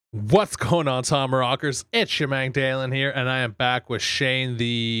What's going on, Tom Rockers? It's Shemang Dalen here, and I am back with Shane,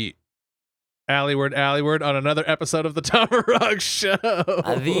 the alley word, on another episode of the Tom Rock Show.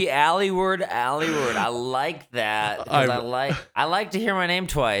 The alley word. I like that. I like to hear my name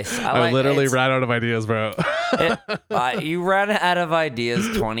twice. I literally ran out of ideas, bro. You ran out of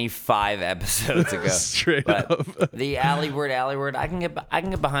ideas 25 episodes ago. Straight up. The alley word. I can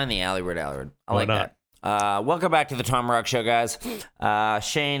get behind the alley word. I like that. Welcome back to the Tom Rock Show, guys.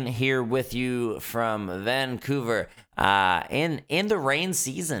 Shane here with you from Vancouver. In the rain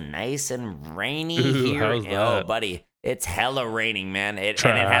season, nice and rainy here. Oh, buddy, it's hella raining, man.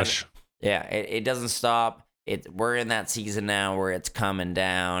 Trash. It doesn't stop. We're in that season now where it's coming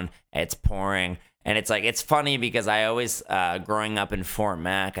down. It's pouring, and it's funny because I always, growing up in Fort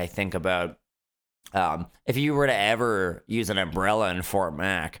Mac, I think about. If you were to ever use an umbrella in Fort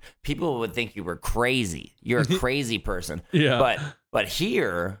Mac, people would think you were crazy. You're a crazy person. Yeah. But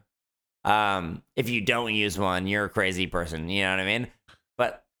here, if you don't use one, you're a crazy person. You know what I mean?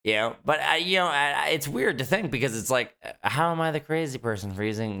 It's weird to think because it's like, how am I the crazy person for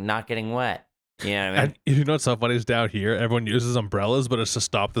not getting wet? You know what I mean? And you know what's so funny is down here, everyone uses umbrellas, but it's to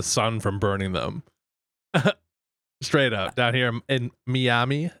stop the sun from burning them. Straight up down here in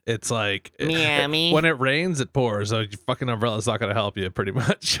Miami, it's like when it rains, it pours. So your fucking umbrella's not gonna help you, pretty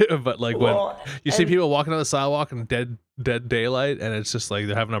much. But like when you see people walking on the sidewalk in dead daylight, and it's just like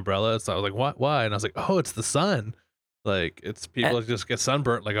they have an umbrella. So I was like, what? Why? And I was like, oh, it's the sun. Like it's people that just get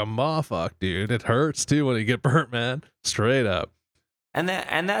sunburnt like a motherfucker, dude. It hurts too when you get burnt, man. Straight up. And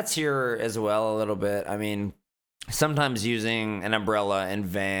that's here as well a little bit. I mean, sometimes using an umbrella in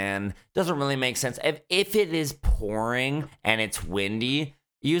van doesn't really make sense. If it is pouring and it's windy,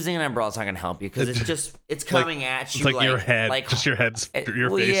 using an umbrella is not going to help you because it's coming at you. It's like your head,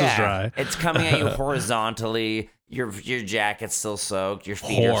 your face is dry. It's coming at you horizontally. Your jacket's still soaked. Your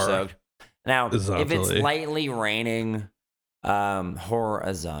feet are soaked. Now, if it's lightly raining,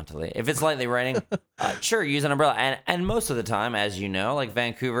 horizontally. If it's lightly raining, sure, use an umbrella. And most of the time, as you know, like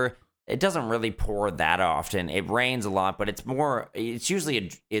Vancouver, it doesn't really pour that often. It rains a lot, but it's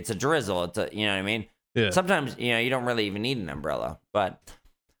usually a drizzle. You know what I mean? Yeah. Sometimes, you don't really even need an umbrella, but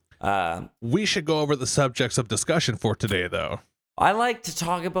we should go over the subjects of discussion for today, though. I like to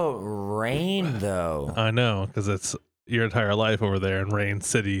talk about rain, though. I know, because it's your entire life over there in Rain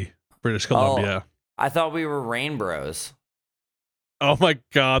City, British Columbia. I thought we were rain bros. Oh my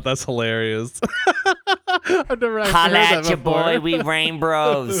God, that's hilarious. I've never actually Holla heard at that you, before. boy. We rain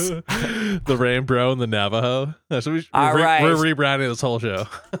bros. The rain bro and the Navajo. That's what right. We're rebranding this whole show.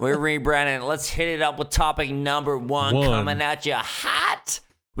 We're rebranding. Let's hit it up with topic number one coming at you hot.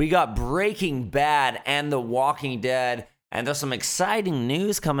 We got Breaking Bad and The Walking Dead. And there's some exciting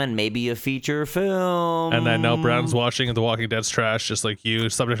news coming, maybe a feature film. And I know Brown's watching The Walking Dead's trash, just like you.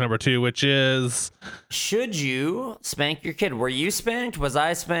 Subject number 2, which is... Should you spank your kid? Were you spanked? Was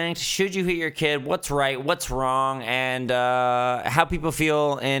I spanked? Should you hit your kid? What's right? What's wrong? And how people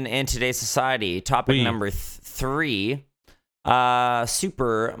feel in today's society. Topic number 3.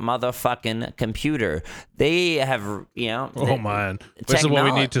 Super motherfucking computer. They have, Oh, man. This is what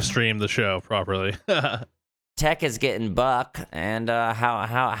we need to stream the show properly. Tech is getting buck, and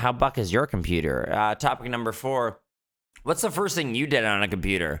how buck is your computer? Topic number 4. What's the first thing you did on a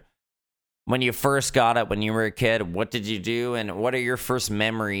computer? When you first got it, when you were a kid, what did you do? And what are your first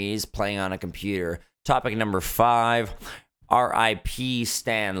memories playing on a computer? Topic number 5. R.I.P.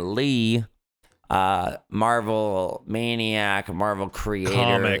 Stan Lee. Marvel maniac, Marvel creator.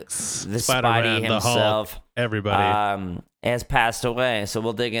 Comics. The Spider-Man, Spidey himself. The Hulk, everybody. Has passed away. So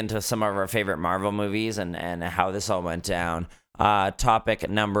we'll dig into some of our favorite Marvel movies and how this all went down. Topic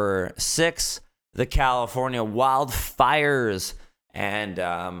number 6, the California wildfires and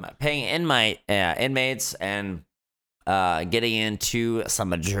paying inmates and getting into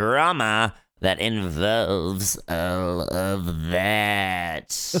some drama that involves all of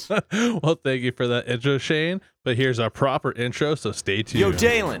that. Well, thank you for that intro, Shane. But here's our proper intro, so stay tuned. Yo,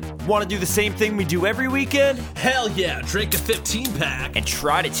 Dalen, want to do the same thing we do every weekend? Hell yeah, drink a 15-pack. And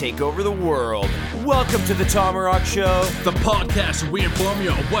try to take over the world. Welcome to the Tom Rock Show. The podcast where we inform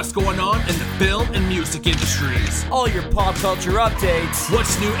you of what's going on in the film and music industries. All your pop culture updates.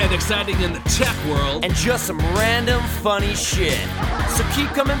 What's new and exciting in the tech world. And just some random funny shit. So keep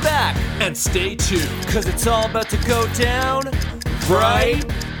coming back. And stay tuned. Because it's all about to go down right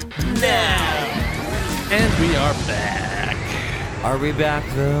now. And we are back. Are we back,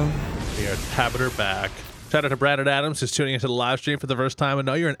 though? We are Tabiter back. Shout out to Brandon Adams, who's tuning into the live stream for the first time. I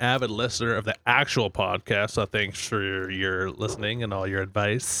know you're an avid listener of the actual podcast, so thanks for your listening and all your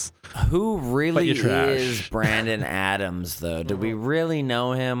advice. Who really is Brandon Adams, though? Do we really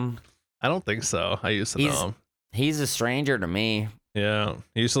know him? I don't think so. I used to know him. He's a stranger to me. Yeah.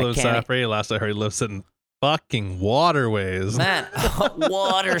 He used to live in Safari. Last I heard, he lives in fucking waterways. Man,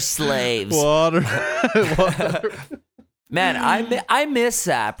 water slaves. Water. Man, I miss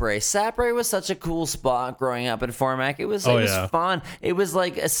Sapre. Sapre was such a cool spot growing up in Formac. It was fun. It was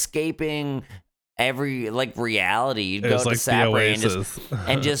like escaping every reality. You'd go to like Sapre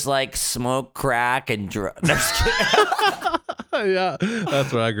and just like smoke crack and drugs. Yeah,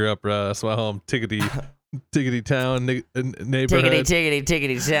 that's where I grew up. That's my home. Tickety town neighborhood.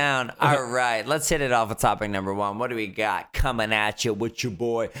 Tickety town. All right, let's hit it off with topic number 1. What do we got coming at you with your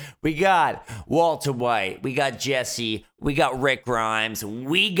boy? We got Walter White. We got Jesse. We got Rick Grimes.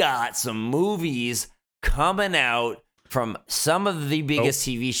 We got some movies coming out from some of the biggest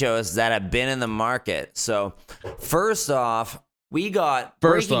TV shows that have been in the market. So first off, we got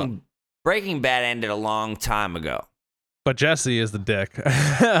Breaking Bad ended a long time ago. But Jesse is the dick.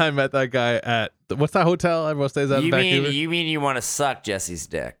 I met that guy at what's that hotel everyone stays at? You mean you want to suck Jesse's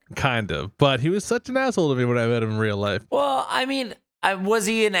dick? Kind of, but he was such an asshole to me when I met him in real life. Well, I mean, was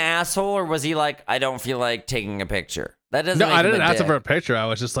he an asshole or was he like, I don't feel like taking a picture? That doesn't. No, I didn't ask him for a picture. I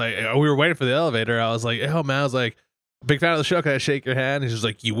was just like, we were waiting for the elevator. I was like, oh man, I was like, big fan of the show. Can I shake your hand? He's just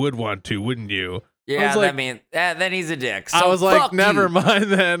like, you would want to, wouldn't you? Yeah, then he's a dick. So I was like, never mind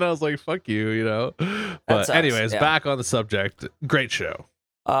then. I was like, fuck you, you know? But anyways, back on the subject. Great show.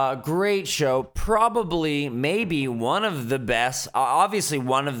 Great show. Probably, maybe one of the best, obviously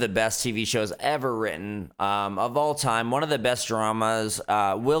one of the best TV shows ever written of all time. One of the best dramas.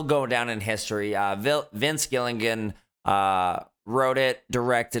 Will go down in history. Vince Gilligan wrote it,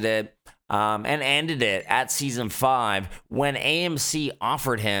 directed it, and ended it at season 5 when AMC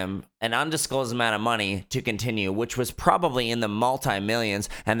offered him an undisclosed amount of money to continue, which was probably in the multi-millions,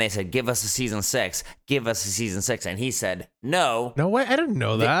 and they said, give us a season 6, give us a season 6, and he said, no. No way, I didn't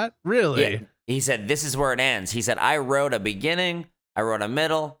know that. Really? Yeah. He said, this is where it ends. He said, I wrote a beginning, I wrote a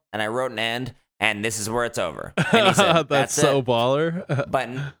middle, and I wrote an end, and this is where it's over. And he said, that's so baller. But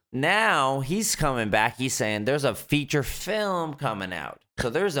now he's coming back. He's saying there's a feature film coming out.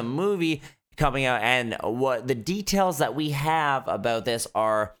 So there's a movie coming out, and what the details that we have about this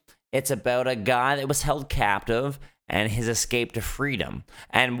are, it's about a guy that was held captive and his escape to freedom.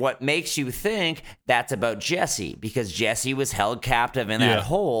 And what makes you think that's about Jesse, because Jesse was held captive in that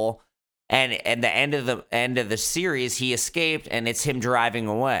hole, and at the end of the series, he escaped, and it's him driving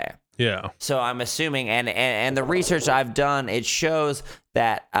away. Yeah. So I'm assuming, and the research I've done, it shows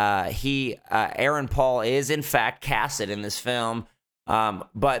that Aaron Paul is in fact casted in this film.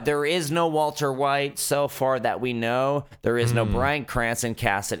 But there is no Walter White so far that we know. There is no Bryan Cranston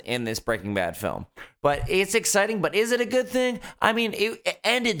casted in this Breaking Bad film. But it's exciting. But is it a good thing? I mean, it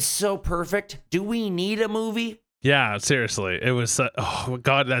ended so perfect. Do we need a movie? Yeah, seriously. It was, oh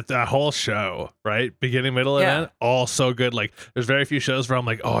God, that whole show, right? Beginning, middle, and end, all so good. Like, there's very few shows where I'm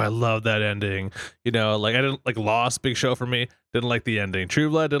like, oh, I love that ending. You know, like, I didn't, like, Lost, big show for me, didn't like the ending. True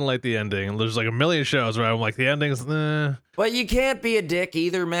Blood, didn't like the ending. There's, like, a million shows where I'm like, the ending's, eh. Well, you can't be a dick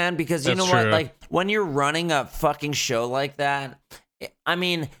either, man, because you know what? Like, when you're running a fucking show like that, I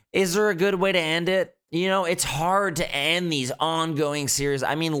mean, is there a good way to end it? You know, it's hard to end these ongoing series.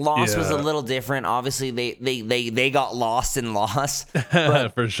 I mean, Lost was a little different. Obviously, they got lost in Lost, but,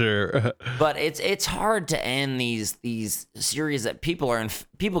 for sure. But it's hard to end these series that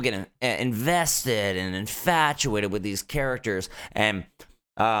people get invested and infatuated with these characters, and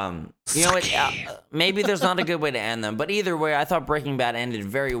you know, maybe there's not a good way to end them. But either way, I thought Breaking Bad ended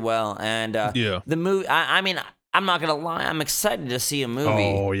very well, and the movie. I mean, I'm not gonna lie, I'm excited to see a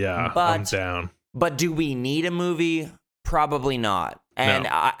movie. Oh yeah, I'm down. But do we need a movie? Probably not. And no.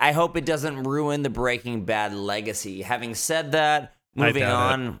 I hope it doesn't ruin the Breaking Bad legacy. Having said that, moving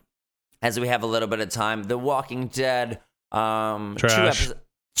on, as we have a little bit of time, The Walking Dead, two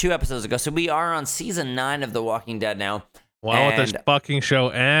episodes ago. So we are on season 9 of The Walking Dead now. Why won't this fucking show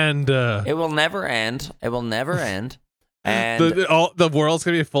end? It will never end. It will never end. And the world's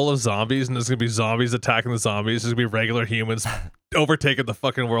gonna be full of zombies, and there's gonna be zombies attacking the zombies. There's gonna be regular humans overtaking the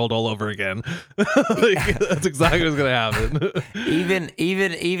fucking world all over again. That's exactly what's gonna happen.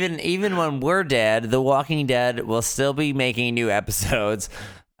 even when we're dead, The Walking Dead will still be making new episodes.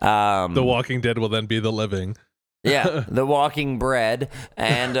 The Walking Dead will then be the living. Yeah, The Walking Bread,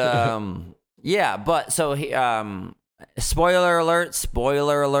 and yeah. But so spoiler alert.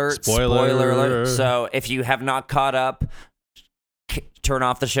 So if you have not caught up, turn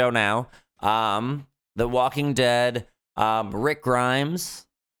off the show now. The Walking Dead, Rick Grimes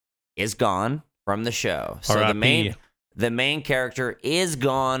is gone from the show. So the main character is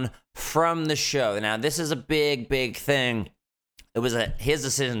gone from the show. Now, this is a big thing. It was his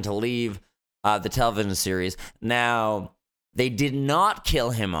decision to leave the television series. Now, they did not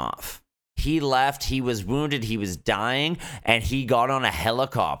kill him off. He left. He was wounded. He was dying, and he got on a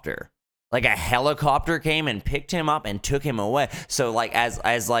helicopter. Like a helicopter came and picked him up and took him away. So like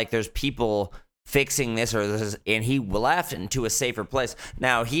as like there's people fixing this and he left into a safer place.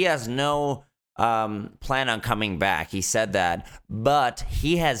 Now he has no plan on coming back. He said that, but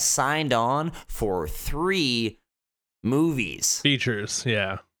he has signed on for 3 movies, features,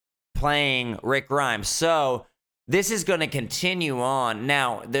 yeah, playing Rick Grimes. So this is going to continue on.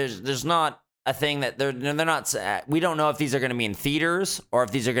 Now there's not a thing that they're not. We don't know if these are going to be in theaters or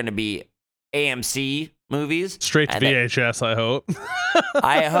if these are going to be AMC movies. Straight to VHS, I hope.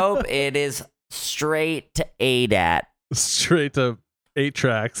 I hope it is straight to ADAT. Straight to 8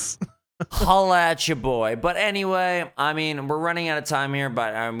 tracks. Holla at your boy. But anyway, I mean, we're running out of time here,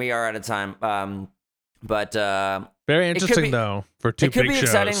 but we are out of time. Very interesting, though, for 2 big shows. It could be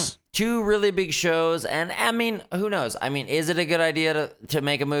exciting. 2 really big shows. And, I mean, who knows? I mean, is it a good idea to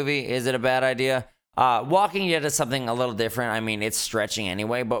make a movie? Is it a bad idea? Walking Dead is something a little different. I mean, it's stretching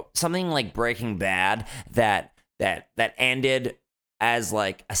anyway, but something like Breaking Bad that ended as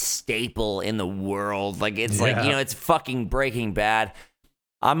like a staple in the world. Like it's like, it's fucking Breaking Bad.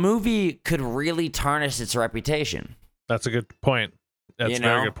 A movie could really tarnish its reputation. That's a good point. That's a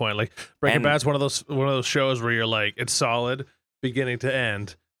very good point. Like Breaking Bad's one of those shows where you're like, it's solid, beginning to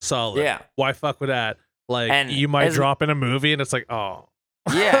end, solid. Yeah. Why fuck with that? Like, and you might drop in a movie and it's like, oh.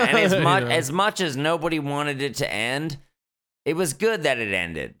 Yeah, and as much as nobody wanted it to end, it was good that it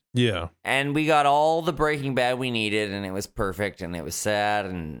ended. Yeah. And we got all the Breaking Bad we needed, and it was perfect, and it was sad,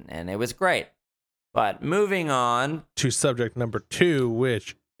 and it was great. But moving on to subject number 2,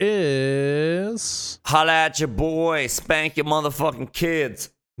 which is... Holla at your boy, spank your motherfucking kids.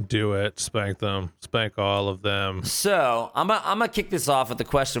 Do it. Spank them. Spank all of them. So, I'm gonna kick this off with a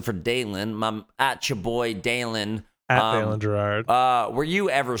question for Dalen. My at your boy, Dalen. At Dalen Gerard. Were you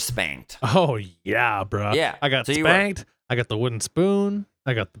ever spanked? Oh, yeah, bro. Yeah. I got spanked. I got the wooden spoon.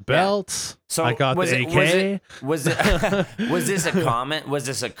 I got the belt. Yeah. So I got the AK. Was this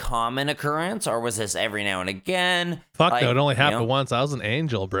a common occurrence, or was this every now and again? Fuck no, it only happened once. I was an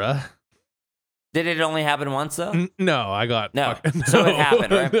angel, bruh. Did it only happen once though? No, I got no. So it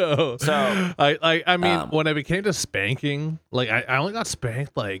happened, right? No. So I mean, when it became to spanking, like I only got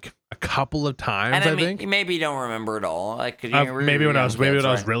spanked like a couple of times. And I think maybe you don't remember it all. Like maybe when I was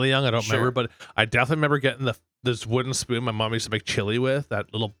really young, I don't remember. But I definitely remember getting this wooden spoon my mom used to make chili with.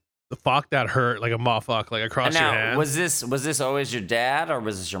 That little fuck that hurt like a motherfucker, like across your hand. Was this always your dad or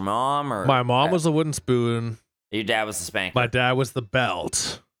was this your mom or? My mom was the wooden spoon. Your dad was the spanking. My dad was the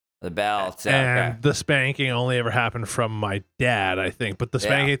belt. The belt. And the spanking only ever happened from my dad, I think. But the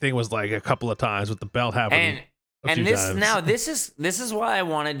spanking thing was like a couple of times with the belt happening. And this is why I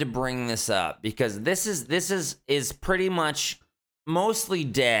wanted to bring this up, because this is pretty much mostly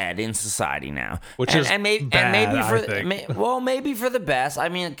dead in society now. Which is maybe for maybe for the best. I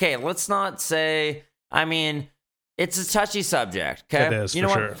mean, okay, let's not say, I mean, it's a touchy subject, okay? It is, for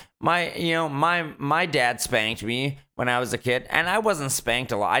sure. My dad spanked me when I was a kid, and I wasn't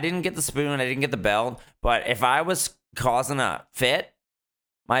spanked a lot. I didn't get the spoon, I didn't get the belt, but if I was causing a fit,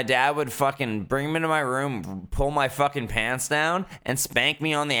 my dad would fucking bring me to my room, pull my fucking pants down, and spank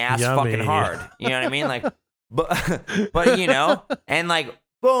me on the ass fucking hard. You know what I mean? Like, but and like,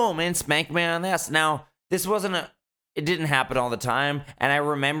 boom, and spank me on the ass. Now, it didn't happen all the time, and I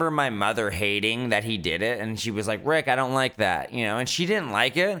remember my mother hating that he did it, and she was like, Rick, I don't like that, and she didn't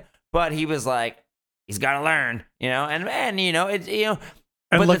like it, but he was like, he's got to learn, and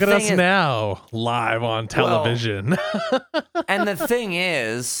and look at us now, live on television. And the thing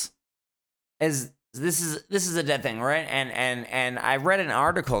is this is a dead thing, right? And I read an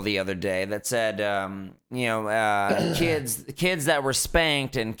article the other day that said, kids that were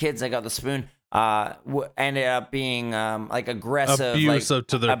spanked and kids that got the spoon ended up being like aggressive, abusive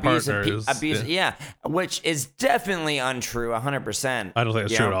to their partners. Yeah, which is definitely untrue, 100%. I don't think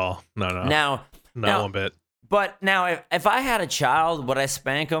it's true at all. No. Now, not one bit. But now, if I had a child, would I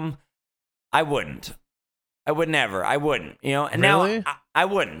spank him? I wouldn't. I would never. I wouldn't. And really? Now I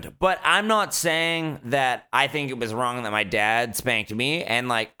wouldn't. But I'm not saying that I think it was wrong that my dad spanked me, and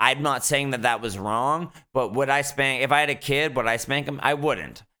like I'm not saying that was wrong. But would I spank if I had a kid? Would I spank him? I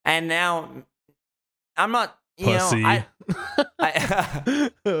wouldn't. And now I'm not. Pussy.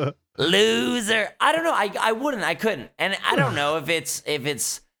 Loser. I don't know. I wouldn't. I couldn't. And I don't know if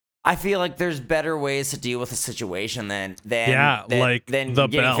it's I feel like there's better ways to deal with a situation than like than the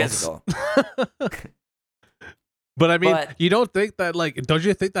getting bells. physical. But I mean, you don't think that don't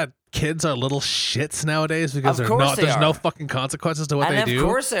you think that kids are little shits nowadays because there's no fucking consequences to what they do? Of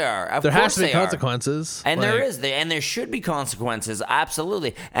course they are. There has to be consequences. And there is, and there should be consequences,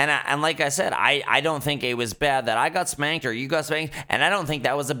 absolutely. And like I said, I don't think it was bad that I got spanked or you got spanked, and I don't think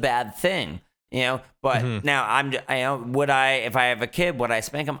that was a bad thing. But now would I, if I have a kid, would I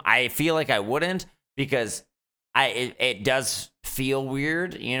spank him? I feel like I wouldn't, because it does feel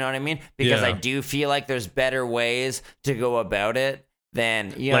weird, you know what I mean? Because I do feel like there's better ways to go about it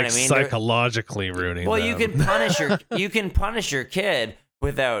than, you know what I mean? Psychologically ruining them. You can punish your kid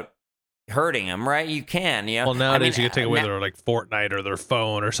without hurting him, right? You can, Well, nowadays you can take away their Fortnite or their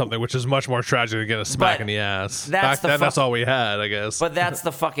phone or something, which is much more tragic than getting a smack in the ass. Back then, that's all we had, I guess. But that's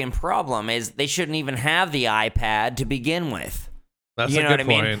the fucking problem, is they shouldn't even have the iPad to begin with. That's a good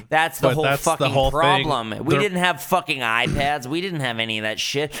point. I mean? That's the whole fucking problem. Thing. We didn't have fucking iPads. We didn't have any of that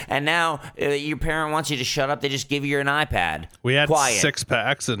shit. And now your parent wants you to shut up. They just give you an iPad. We had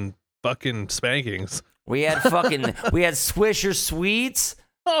 6-packs and fucking spankings. We had Swisher Sweets.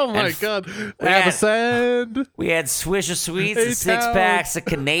 Oh my God. Ampersand. We had Swisher Sweets and 6-packs of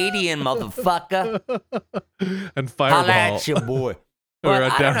Canadian, motherfucker. And Fireball. Holla at you, boy. But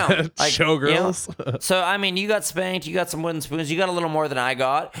I don't know. Showgirls. So I mean, you got spanked. You got some wooden spoons. You got a little more than I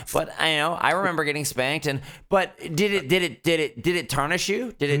got. But I remember getting spanked. But did it tarnish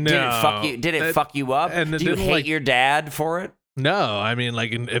you? Did it fuck you? Did it fuck you up? Do you hate your dad for it? No, I mean,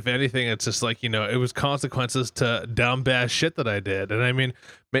 if anything, it's just it was consequences to dumb bad shit that I did. And I mean,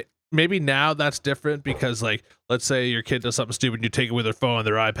 maybe now that's different because, let's say your kid does something stupid, you take it with their phone,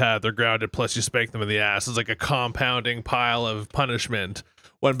 their iPad, they're grounded, plus you spank them in the ass. It's like a compounding pile of punishment.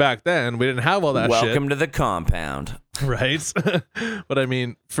 When back then, we didn't have all that shit. Welcome to the compound. Right? But I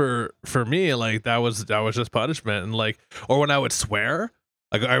mean, for me, that was just punishment. And or when I would swear,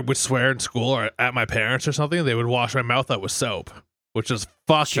 I would swear in school or at my parents or something, they would wash my mouth out with soap. Which is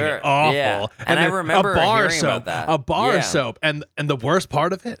fucking awful. Yeah. And I remember hearing about that. A bar of soap. And the worst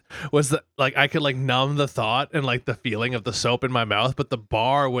part of it was that I could numb the thought and the feeling of the soap in my mouth, but the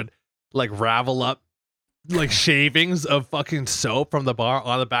bar would ravel up shavings of fucking soap from the bar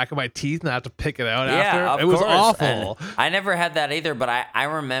on the back of my teeth, and I have to pick it out after. It was awful. And I never had that either, but I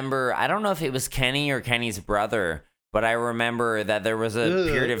remember, I don't know if it was Kenny or Kenny's brother, but I remember that there was a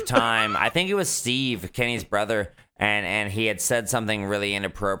period of time, I think it was Steve, Kenny's brother, and he had said something really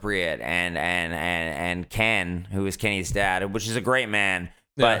inappropriate, and Ken, who was Kenny's dad, which is a great man,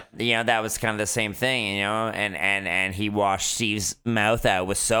 but that was kind of the same thing, and he washed Steve's mouth out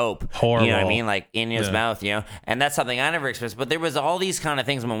with soap. Horrible. You know what I mean? In his mouth, and that's something I never experienced. But there was all these kind of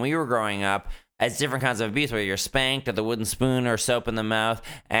things when we were growing up as different kinds of abuse, where you're spanked or the wooden spoon or soap in the mouth,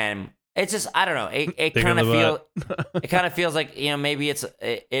 and it's just, I don't know. It kind of feels like maybe it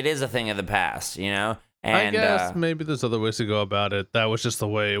is a thing of the past, And I guess maybe there's other ways to go about it. That was just the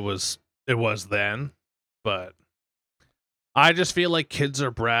way it was then. But I just feel like kids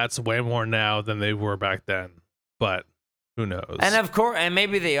are brats way more now than they were back then. But who knows? And of course, and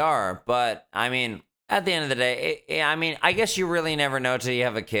maybe they are. But I mean, at the end of the day, I guess you really never know till you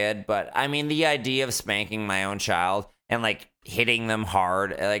have a kid. But I mean, the idea of spanking my own child and hitting them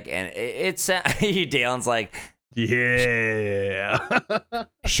hard, and it's Dalen's like, yeah,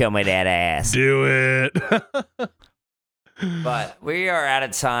 show me that ass, do it. But we are out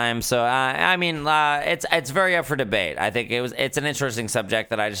of time, so it's very up for debate. I think it's an interesting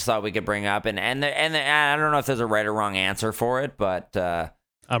subject that I just thought we could bring up, and I don't know if there's a right or wrong answer for it, but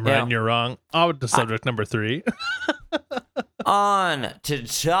I'm right and you're wrong. Oh, to subject number 3. On to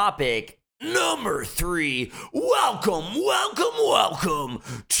topic number 3. Welcome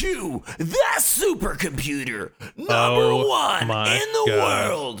to the supercomputer number 1 in the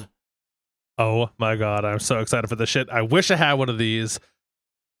world. Oh my God, I'm so excited for this shit. I wish I had one of these,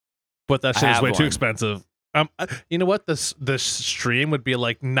 but that shit is way too expensive. You know what? This stream would be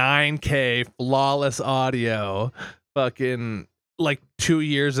 9K flawless audio, fucking 2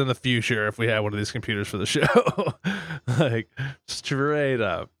 years in the future if we had one of these computers for the show. Straight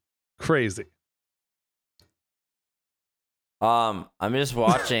up crazy. I'm just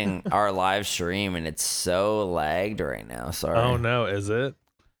watching our live stream and it's so lagged right now. Sorry. Oh no, is it?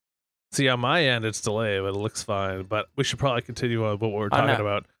 See, on my end it's delayed, but it looks fine. But we should probably continue on what we're talking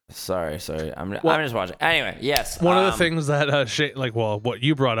about. Sorry. I'm just watching. Anyway, yes. One of the things that what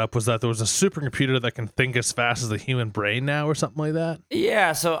you brought up was that there was a supercomputer that can think as fast as the human brain now, or something like that.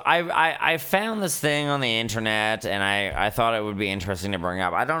 Yeah. So I found this thing on the internet, and I thought it would be interesting to bring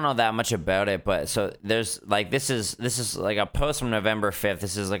up. I don't know that much about it, but so there's like this is like a post from November 5th.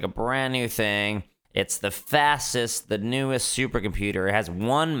 This is like a brand new thing. It's the fastest, the newest supercomputer. It has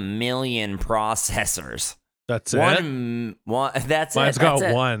 1 million processors. That's it. That's Mine's it. got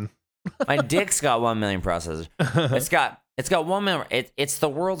it. one. My dick's got 1 million processors. It's got 1 million. It's the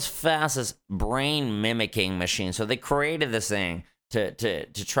world's fastest brain mimicking machine. So they created this thing to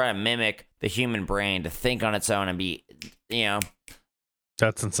try to mimic the human brain, to think on its own and be,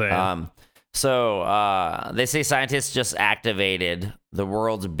 That's insane. So they say scientists just activated the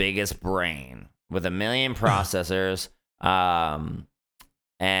world's biggest brain with 1 million processors, and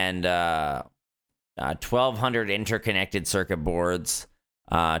 1,200 interconnected circuit boards,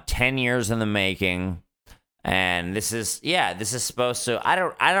 10 years in the making, and this is supposed to.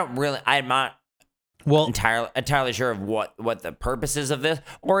 I'm not entirely sure of what the purpose is of this,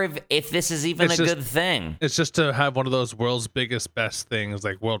 or if this is even a good thing. It's just to have one of those world's biggest, best things,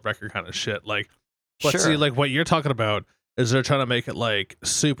 like world record kind of shit. Like, but Sure. see, like what you're talking about is they're trying to make it like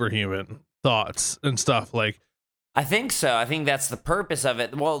superhuman thoughts and stuff. Like, I think so. I think that's the purpose of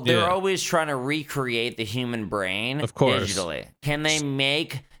it. Well, they're always trying to recreate the human brain, of course, digitally. Can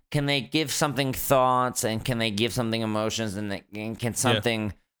they give something thoughts, and can they give something emotions, and can something?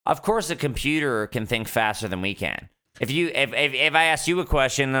 Yeah. Of course, a computer can think faster than we can. If I ask you a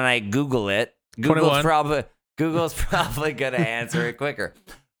question and I Google it, Google's probably going to answer it quicker.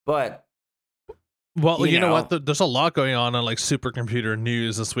 But well, you know what? There's a lot going on like supercomputer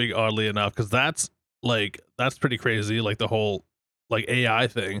news this week, oddly enough, because that's pretty crazy, like the whole like AI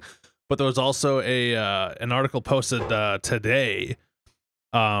thing. But there was also an article posted today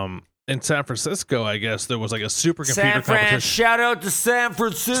in San Francisco. I guess there was like a supercomputer competition. Shout out to San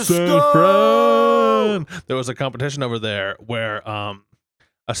Francisco. San Fran! There was a competition over there where a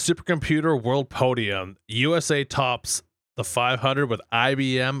supercomputer world podium, USA tops the 500 with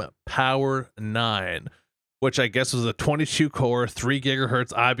IBM Power 9, which I guess was a 22 core 3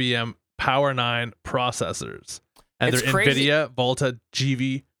 gigahertz IBM Power 9 processors, and it's they're crazy. NVIDIA Volta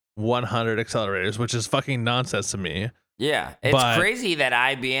GV100 accelerators, which is fucking nonsense to me. Yeah, it's crazy that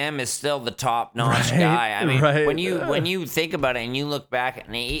IBM is still the top-notch guy. I mean, when you think about it and you look back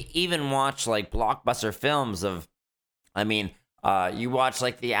and even watch like blockbuster films of, you watch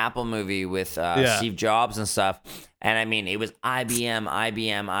like the Apple movie with Steve Jobs and stuff, and I mean it was IBM.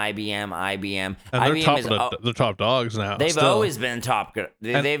 And they're top dogs now. They've always been top.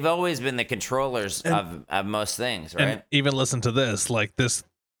 They've always been the controllers of most things, right? And even listen to this, like this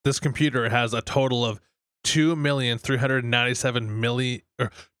computer has a total of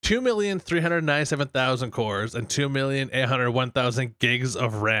 2,397,000 cores and 2,801,000 gigs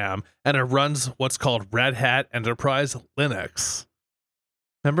of RAM, and it runs what's called Red Hat Enterprise Linux.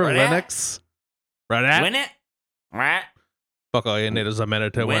 Remember Linux? Red Hat? Win it? Right? Fuck all you need is a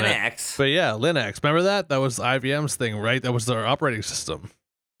minute to win it. But yeah, Linux. Remember that? That was IBM's thing, right? That was their operating system.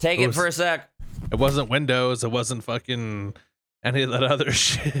 Take it for a sec. It wasn't Windows. It wasn't fucking any of that other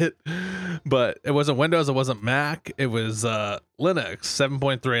shit. But it wasn't Windows. It wasn't Mac. It was Linux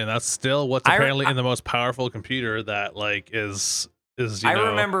 7.3, and that's still what's apparently in the most powerful computer that like is. I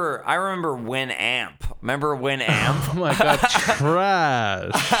remember Winamp. Remember Winamp? Oh my god,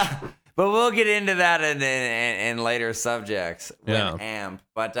 trash. But we'll get into that in later subjects. Winamp.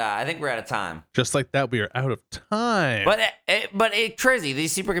 But I think we're out of time. Just like that, we are out of time. But it's crazy.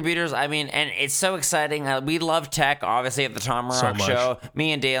 These supercomputers, I mean, and it's so exciting. We love tech, obviously, at the Tom Rock Show.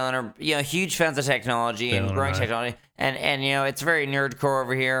 Me and Dalen are huge fans of technology and growing technology. And it's very nerdcore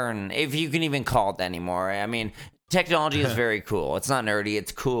over here. And if you can even call it that anymore. I mean, technology is very cool. It's not nerdy.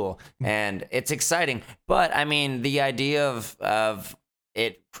 It's cool. And it's exciting. But, I mean, the idea of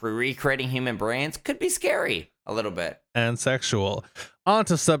it recreating human brains could be scary a little bit. And sexual. On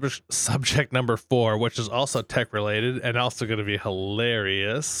to subject number 4, which is also tech related and also going to be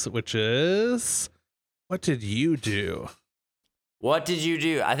hilarious, which is, what did you do? What did you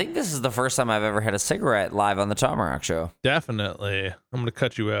do? I think this is the first time I've ever had a cigarette live on the Tom Rock Show. Definitely. I'm going to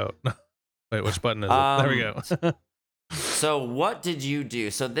cut you out. Wait, which button is it? There we go. So what did you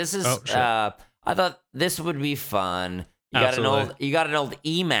do? So this is, I thought this would be fun. You got an old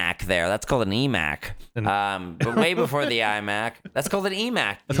eMac there. That's called an eMac. But way before the iMac. That's called an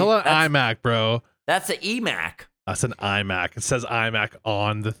eMac. That's called an iMac, bro. That's an eMac. That's an iMac. It says iMac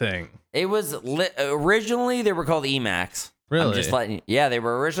on the thing. It was originally they were called eMacs. Really? I'm just letting you. Yeah, they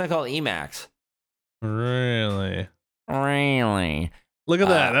were originally called eMacs. Really? Really? Look at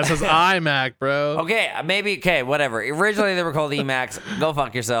that. That says iMac, bro. Okay, whatever. Originally they were called Emacs. Go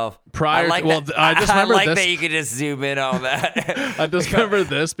fuck yourself. I just remember I like this. that you could just zoom in on that. I just remember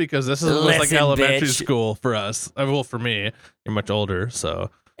this because this was like Listen, elementary bitch. school for us. Well, for me, you're much older, so.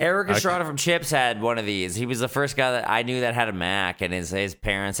 Eric Estrada from Chips had one of these. He was the first guy that I knew that had a Mac, and his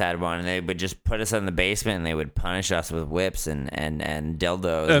parents had one, and they would just put us in the basement, and they would punish us with whips and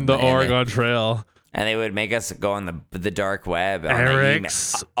dildos. And the Oregon Trail. And they would make us go on the dark web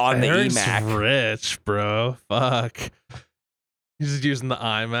Eric's EMAC. rich, bro. Fuck. He's just using the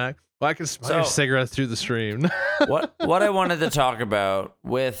iMac. Well, I can smell your cigarette through the stream. What I wanted to talk about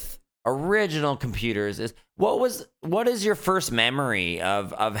with original computers is what is your first memory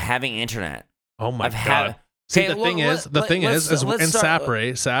of having internet? Oh my god. See, the thing is, in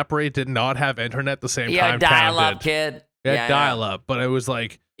Sapre did not have internet the same time. Dial up, kid. Yeah, dial up, but it was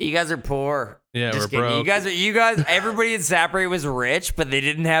like you guys are poor. Yeah, just we're kidding. broke. You guys. Everybody in Sapre was rich, but they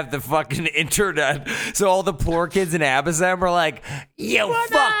didn't have the fucking internet. So all the poor kids in Abysam were like, "Yo,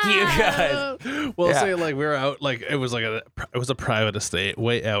 fuck you guys." Well, say like we were out, like it was a private estate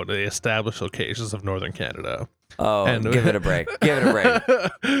way out in the established locations of northern Canada. Oh, and give it a break. Give it a break.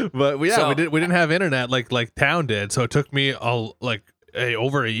 But we didn't have internet like town did, so it took me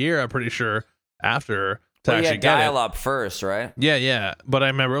over a year. I'm pretty sure after. To actually get dial up first, right? Yeah. But I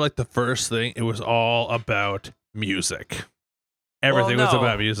remember like the first thing, it was all about music. Everything was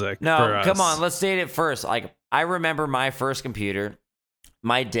about music. No, come on, let's state it first. Like I remember my first computer.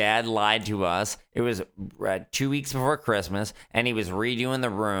 My dad lied to us. It was 2 weeks before Christmas, and he was redoing the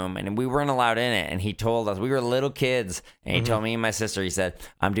room, and we weren't allowed in it. And he told us, we were little kids, and he told me and my sister, he said,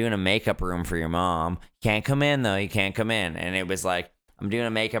 "I'm doing a makeup room for your mom. Can't come in though. You can't come in." And it was like, "I'm doing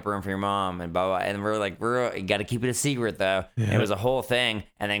a makeup room for your mom," and blah, blah. And we're like, you got to keep it a secret though. Yeah. And it was a whole thing.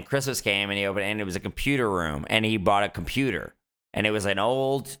 And then Christmas came and he opened it, and it was a computer room, and he bought a computer, and it was an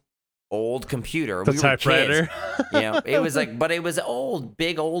old computer. The typewriter. It was like, but it was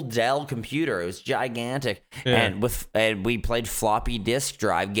big old Dell computer. It was gigantic. Yeah. And we played floppy disk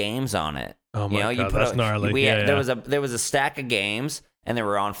drive games on it. Oh my god, that's gnarly. There was a stack of games. And they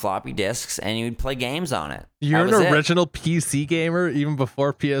were on floppy disks, and you'd play games on it. You're an original PC gamer, even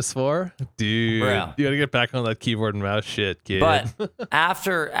before PS4? Dude, bro. You gotta get back on that keyboard and mouse shit, kid. But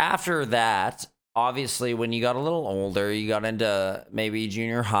after that, obviously, when you got a little older, you got into maybe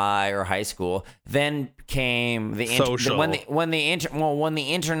junior high or high school, then came the social. When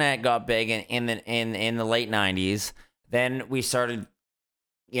the internet got big in the late 90s, then we started,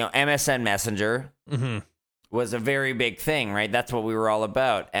 MSN Messenger. Mm-hmm. Was a very big thing, right? That's what we were all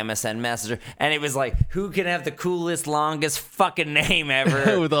about, MSN Messenger. And it was like, who can have the coolest, longest fucking name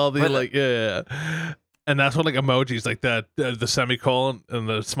ever? With all the, yeah. And that's when, like, emojis, like the semicolon and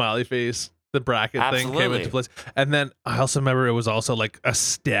the smiley face, the bracket thing came into place. And then I also remember it was also, like, a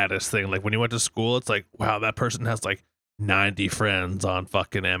status thing. Like, when you went to school, it's like, wow, that person has, like, 90 friends on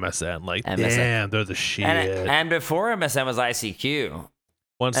fucking MSN. Like, damn, they're the shit. And before MSN was ICQ.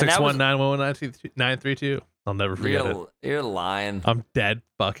 161-911-932. I'll never forget it. You're lying. I'm dead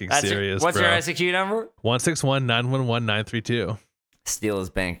fucking serious, What's bro. your ICQ number? 161-911-932. Steal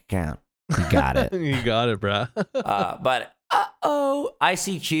his bank account. You got it. You got it, bro. But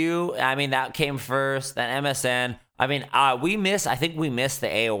ICQ. I mean, that came first. Then MSN. I mean, I think we missed the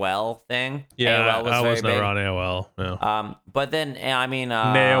AOL thing. Yeah, AOL was I was very never big. on AOL. No. But then I mean,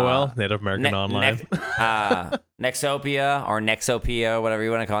 NAOL, Native American Online. Nexopia or Nexopia, whatever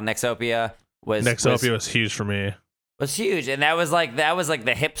you want to call it. Nexopia was huge for me. Was huge, and that was like the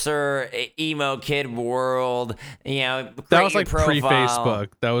hipster emo kid world. That was like pre-Facebook.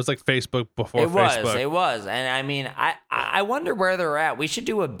 That was like Facebook before Facebook. It was, and I mean, I wonder where they're at. We should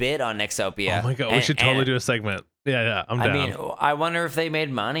do a bit on Nexopia. Oh my god, we should totally do a segment. Yeah, I'm down. I mean, I wonder if they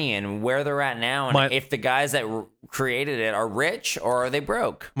made money and where they're at now, and if the guys that created it are rich or are they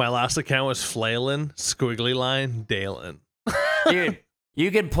broke. My last account was Flailin, squiggly line, Dalen. Dude,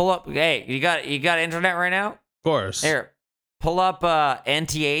 you can pull up. Hey, you got internet right now? Of course. Here, pull up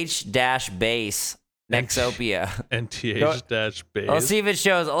NTH-base Nexopia. NTH-base. Let's see if it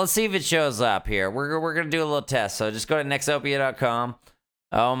shows up here. We're gonna do a little test. So just go to nexopia.com.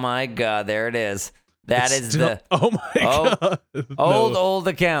 Oh my god, there it is. Oh my god. Old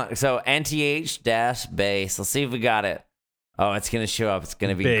account. So NTH-base. Let's see if we got it. Oh, it's gonna show up. It's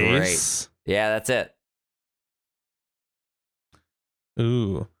gonna be great. Yeah, that's it.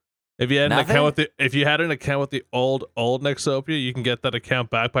 Ooh. If you had an account with the old Nexopia, you can get that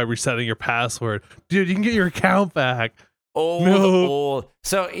account back by resetting your password. Dude, you can get your account back. Old.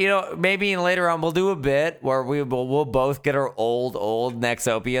 So, maybe later on we'll do a bit where we'll both get our old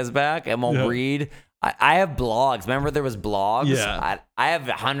Nexopias back, and we'll read I have blogs. Remember there was blogs? Yeah. I have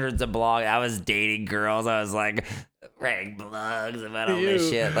hundreds of blogs. I was dating girls. I was like writing blogs about all this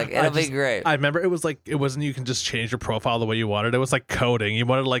shit. Like, it'll be great. I remember it was like, it wasn't you can just change your profile the way you wanted. It was like coding. You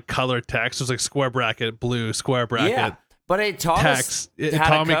wanted like color text. It was like square bracket, blue, square bracket. Yeah. But it taught text. It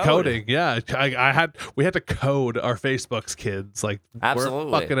taught me coding. Yeah. We had to code our Facebooks, kids. Like,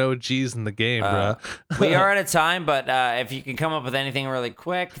 absolutely. We're fucking OGs in the game, bro. We are out of time, but if you can come up with anything really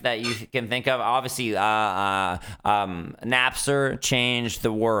quick that you can think of, obviously, Napster changed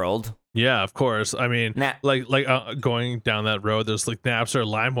the world. Yeah, of course. I mean, going down that road, there's like Napster,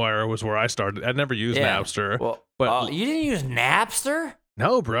 LimeWire was where I started. I never used Napster. Well, but you didn't use Napster?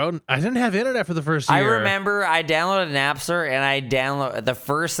 No, bro. I didn't have internet for the first year. I remember I downloaded Napster, and the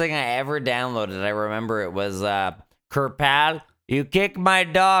first thing I ever downloaded, I remember it was Kerpal, you kick my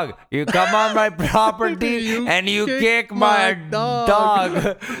dog. You come on my property and you kick my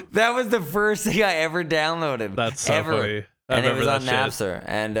dog. That was the first thing I ever downloaded. That's so funny. And it was on Napster.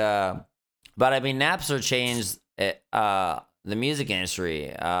 And but I mean, Napster changed the music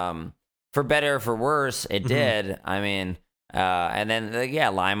industry. For better or for worse, it did. I mean, and then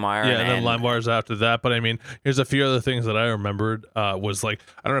LimeWire. Yeah, and then LimeWire's after that. But I mean, here's a few other things that I remembered. Was like,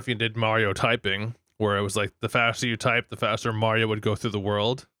 I don't know if you did Mario typing, where it was like the faster you type, the faster Mario would go through the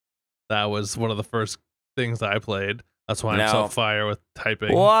world. That was one of the first things I played. That's why I'm so fire with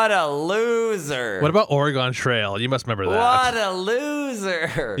typing. What a loser. What about Oregon Trail? You must remember that. What a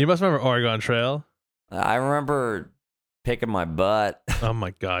loser. You must remember Oregon Trail. I remember picking my butt. Oh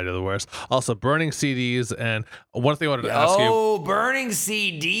my God, you're the worst. Also, burning CDs. And one thing I wanted to ask you. Oh, burning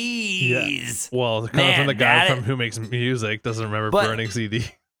CDs. Yeah. Well, coming from the guy from Who Makes Music doesn't remember burning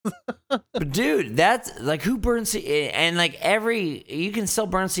CDs. But dude, that's like, who burns and like you can still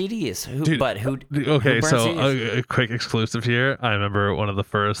burn CDs. Who so a quick exclusive here. I remember one of the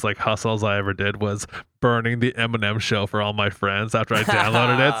first like hustles I ever did was burning the Eminem show for all my friends after I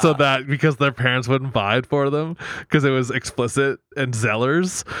downloaded it, so that because their parents wouldn't buy it for them because it was explicit and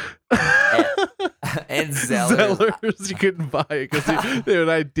Zellers. And Zellers, you couldn't buy it because they would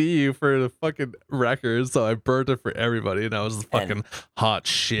ID you for the fucking records. So I burnt it for everybody, and I was fucking hot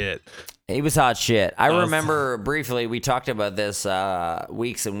shit. He was hot shit. I remember briefly we talked about this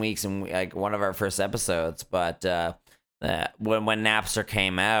weeks and weeks in like one of our first episodes, but when Napster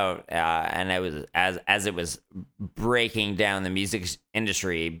came out and it was as it was breaking down the music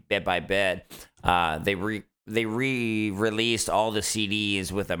industry bit by bit, they re-released all the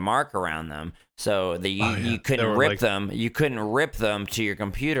CDs with a mark around them, so that you couldn't rip them. You couldn't rip them to your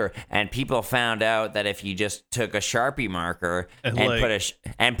computer, and people found out that if you just took a Sharpie marker and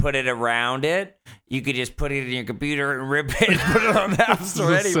put it around it, you could just put it in your computer and rip it and put it on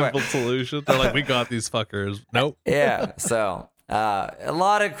Napster anyway. Simple solution. They're like, we got these fuckers. Nope. Yeah. So. A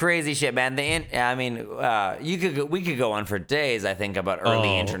lot of crazy shit, man. We could go on for days, I think, about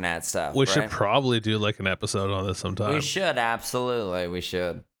early internet stuff. We should probably do like an episode on this sometime. We should, absolutely. We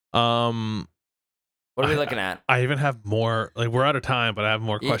should. What are we looking at? I even have more. Like, we're out of time, but I have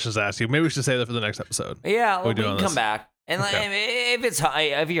more questions to ask you. Maybe we should say that for the next episode. Yeah, we can come back. And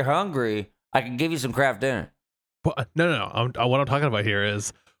if you're hungry, I can give you some craft dinner. No. What I'm talking about here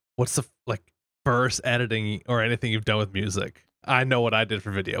is what's the first editing or anything you've done with music. I know what I did for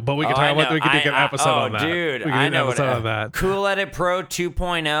video, but we can talk about. We can do an episode on that. Dude, we can do an episode on that. Cool Edit Pro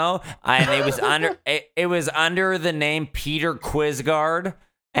 2.0, and it was under it was under the name Peter Quizguard,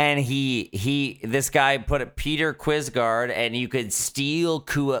 and this guy put it Peter Quizguard, and you could steal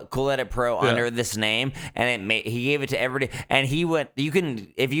Cool Edit Pro under this name, and he gave it to everybody, and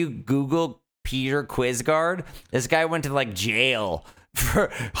if you Google Peter Quizguard, this guy went to like jail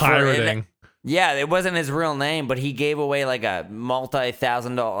for pirating. Yeah, it wasn't his real name, but he gave away like a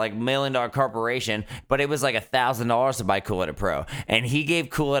multi-$1,000, like $1 million corporation, but it was like $1,000 to buy Cool Edit Pro. And he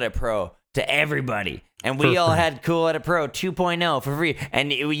gave Cool Edit Pro to everybody. And we all had Cool Edit Pro 2.0 for free.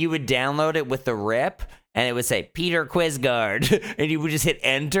 And you would download it with the rip, and it would say Peter Quizguard. And you would just hit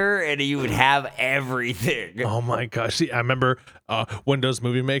enter, and you would have everything. Oh my gosh. See, I remember Windows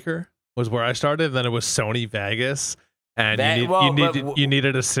Movie Maker was where I started. Then it was Sony Vegas. And you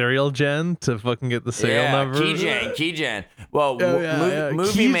needed a serial gen to fucking get the serial number. Keygen. Well,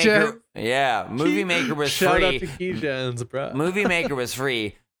 Movie Maker. Yeah, Movie Maker was free. Shout out to Keygens, bro. Movie Maker was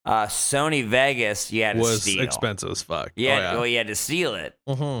free. Sony Vegas, you had to steal. Was expensive as fuck. Yeah, well, you had to steal it.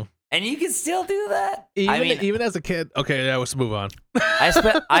 Mm-hmm. And you can still do that. Even as a kid. Okay, yeah, let's move on. I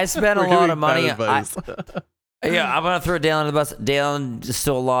spent a lot of money. Yeah, I'm gonna throw Dalen under the bus. Dalen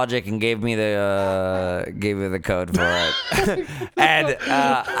stole Logic and gave me the code for it. And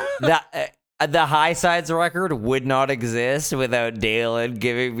the High Sides record would not exist without Dalen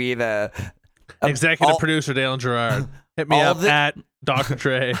giving me the Executive producer Dalen Gerard. Hit me up at Dr.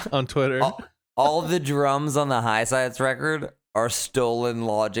 Trey on Twitter. All the drums on the High Sides record are stolen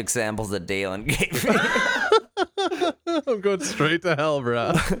Logic samples that Dalen gave me. I'm going straight to hell,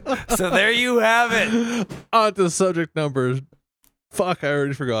 bro. So there you have it. On to subject numbers. Fuck, I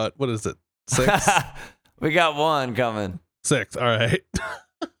already forgot. What is it? 6? We got one coming. 6. All right.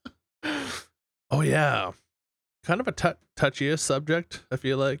 Oh, yeah. Kind of a touchiest subject, I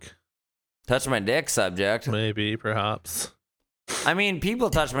feel like. Touch my dick subject. Maybe, perhaps. I mean, people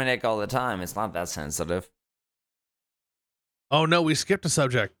touch my dick all the time. It's not that sensitive. Oh, no, we skipped a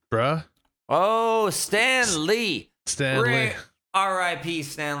subject, bruh. Oh, Stan Lee. Stan Lee. R.I.P.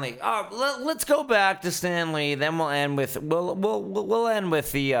 Stan Lee. Let's go back to Stan Lee. Then we'll end with we'll end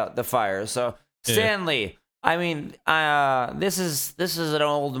with the fire. So Stan Lee. I mean, this is an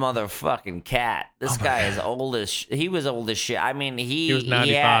old motherfucking cat. This guy is old as he was old as shit. I mean, he was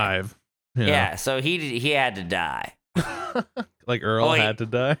 95. Yeah, so he had to die. Like Earl had to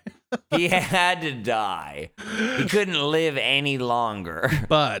die. He had to die. He couldn't live any longer.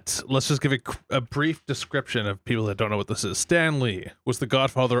 But let's just give a brief description of people that don't know what this is. Stan Lee was the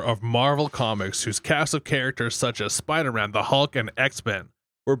godfather of Marvel Comics, whose cast of characters such as Spider-Man, the Hulk, and X-Men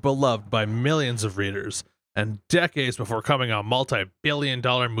were beloved by millions of readers, and decades before coming a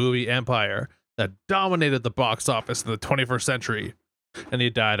multi-billion-dollar movie empire that dominated the box office in the 21st century. And he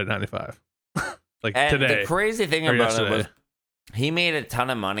died at 95. Like and today. The crazy thing about yesterday. it was he made a ton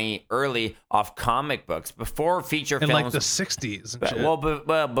of money early off comic books before feature films. In like the 60s and shit.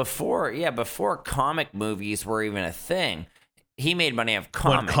 Well, before comic movies were even a thing, he made money off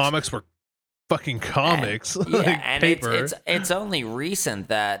comics. When comics were fucking comics. And, like and paper. it's only recent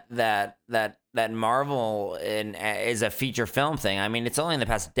that Marvel is a feature film thing. I mean, it's only in the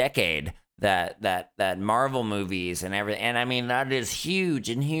past decade that Marvel movies and everything. And I mean, that is huge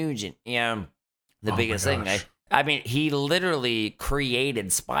and the biggest thing. I mean, he literally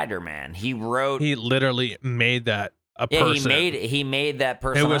created Spider-Man. He literally made that a person. He made that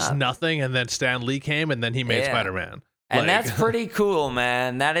person. It was up. Nothing, and then Stan Lee came, and then he made Spider-Man. And that's pretty cool,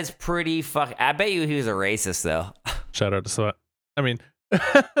 man. That is pretty I bet you he was a racist, though. Shout out to Sweat. I mean,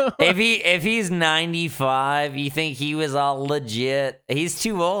 if he's 95, you think he was all legit? He's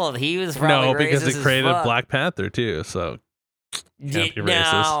too old. He was probably because racist he created as fuck. Black Panther too. So can't be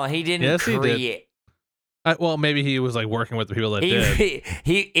racist. No, he didn't. Yes, create. he did. Well, maybe he was like working with the people that did.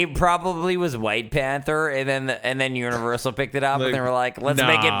 He probably was White Panther, and then Universal picked it up, Like, and they were like, "Let's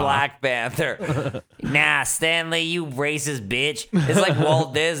make it Black Panther." Nah, Stanley, you racist bitch. It's like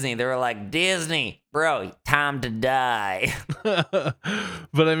Walt Disney. They were like, "Disney, bro, time to die." But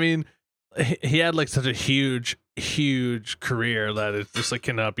I mean, he had like such a huge career that it just like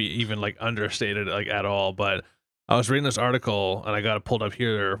cannot be even like understated like at all. But I was reading this article, and I got it pulled up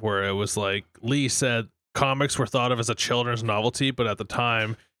here, where it was like Lee said comics were thought of as a children's novelty, but at the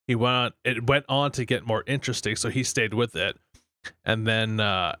time it went on to get more interesting, so he stayed with it. And then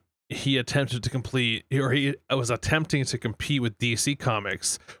he was attempting to compete with DC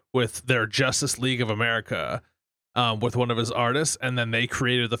Comics with their Justice League of America with one of his artists, and then they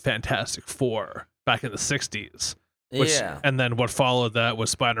created the Fantastic Four back in the 60s. And then what followed that was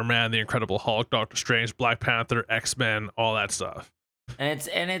Spider-Man, the Incredible Hulk, Doctor Strange, Black Panther, X-Men, all that stuff. And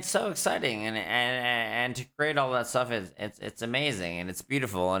it's so exciting, and to create all that stuff it's amazing, and it's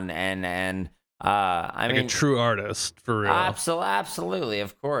beautiful, and I mean, a true artist for real. Absolutely,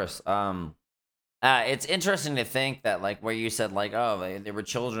 of course. It's interesting to think that, like, where you said, like, oh, they were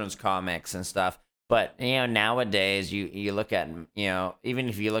children's comics and stuff, but nowadays you look at, even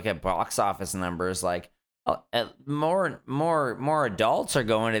if you look at box office numbers, like, more adults are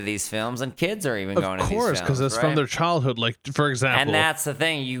going to these films, and kids are even going to these films. Of course, because it's from their childhood. Like, for example, and that's the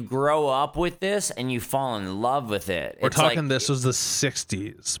thing. You grow up with this, and you fall in love with it. We're talking. This was the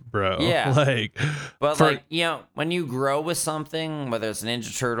 60s, bro. Yeah. When you grow with something, whether it's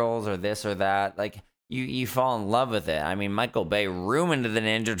Ninja Turtles or this or that, like you fall in love with it. I mean, Michael Bay ruined the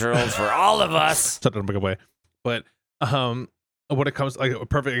Ninja Turtles for all of us. Such a big way, but when it comes, like, a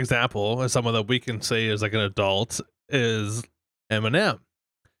perfect example, as someone that we can say is like an adult, is Eminem.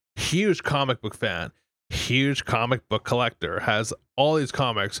 Huge comic book fan, huge comic book collector, has all these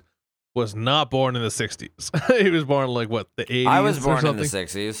comics, was not born in the 60s. He was born like, what, the 80s? I was born in the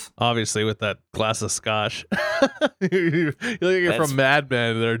 60s. Obviously, with that glass of scotch. You look like you're from Mad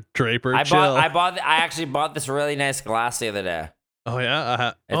Men, they're Draper, chill. I actually bought this really nice glass the other day. Oh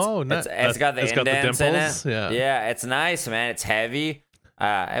yeah, nice. It's got the indents in it. Yeah, yeah, it's nice, man. It's heavy.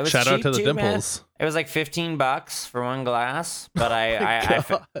 It was Shout out cheap to the too, dimples. Man. It was like $15 for one glass, but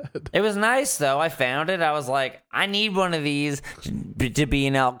God. it was nice though. I found it. I was like, I need one of these to be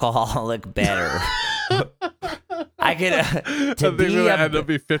an alcoholic better. I could I think it'll end up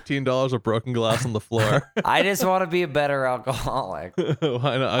be $15 of broken glass on the floor. I just want to be a better alcoholic.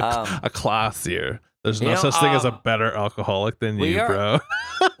 Why not a classier? There's no such thing as a better alcoholic than you, bro.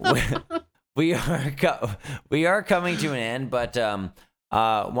 we are coming to an end, but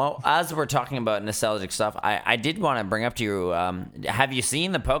well, as we're talking about nostalgic stuff, I did want to bring up to you. Have you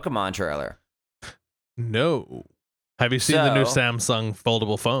seen the Pokemon trailer? No. Have you seen the new Samsung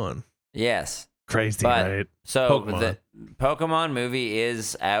foldable phone? Yes. Crazy, right? So the Pokemon movie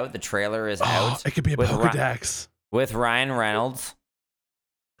is out. The trailer is out. It could be a Pokedex. With Ryan Reynolds.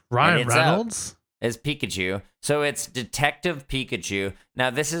 Ryan Reynolds? Is Pikachu. So it's Detective Pikachu.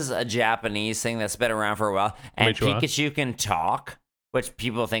 Now, this is a Japanese thing that's been around for a while. And Pikachu can talk, which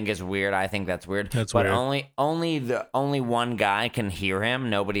people think is weird. I think that's weird. That's weird. Only one guy can hear him.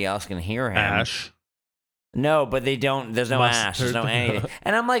 Nobody else can hear him. Ash. No, but they don't. There's no Ash. There's no anything.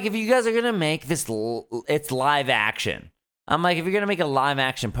 And I'm like, if you guys are gonna make this, it's live action. I'm like, if you're gonna make a live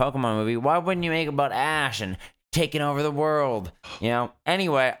action Pokemon movie, why wouldn't you make about Ash and taking over the world? You know.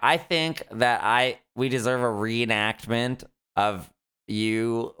 Anyway, I think that we deserve a reenactment of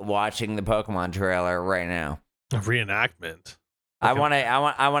you watching the Pokemon trailer right now. A reenactment. I want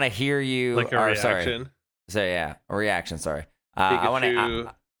to hear you. Like a reaction. So yeah, a reaction. Sorry.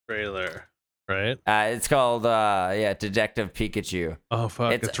 Pikachu trailer. Right? It's called Detective Pikachu. Oh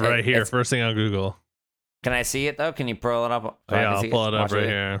fuck! It's right here. First thing on Google. Can I see it though? Can you pull it up? Yeah, I'll pull it up right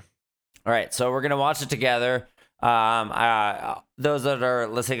here. All right, so we're gonna watch it together. Those that are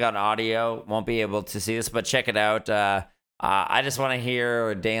listening on audio won't be able to see this, but check it out. I just want to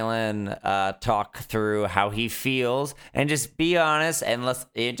hear Dalen talk through how he feels, and just be honest and let's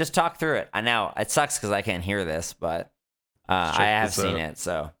just talk through it. I know it sucks because I can't hear this, but I have seen it,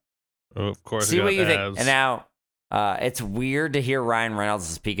 so. Oh, of course. See what you think. And now, it's weird to hear Ryan Reynolds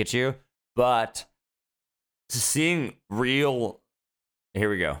as Pikachu, but seeing real. Here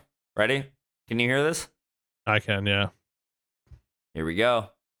we go. Ready? Can you hear this? I can, yeah. Here we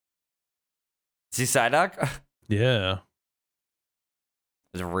go. See Psyduck? Yeah.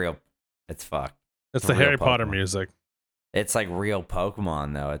 It's real. It's fucked. It's the Harry Potter music. It's like real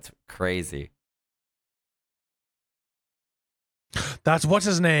Pokemon, though. It's crazy. What's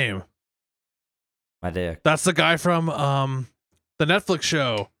his name? My dick. That's the guy from the Netflix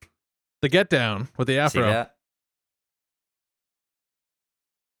show, The Get Down, with the afro. See that?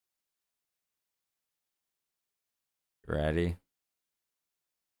 Ready?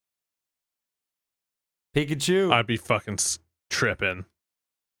 Pikachu. I'd be fucking tripping.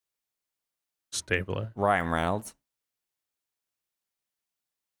 Stabler. Ryan Reynolds.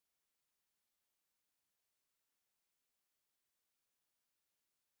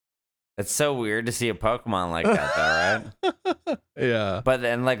 It's so weird to see a Pokemon like that, though, right? Yeah. But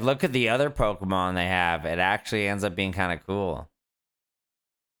then, like, look at the other Pokemon they have. It actually ends up being kind of cool.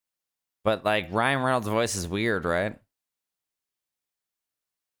 But, like, Ryan Reynolds' voice is weird, right?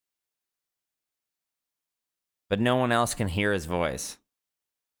 But no one else can hear his voice.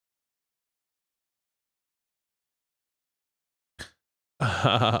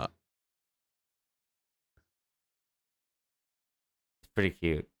 It's pretty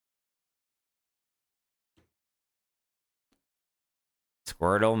cute.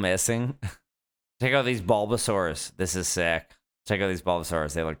 Squirtle missing. Check out these Bulbasaurs. This is sick. Check out these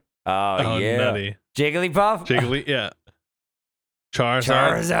Bulbasaurs. They look. Oh yeah. Nutty. Jigglypuff. Yeah.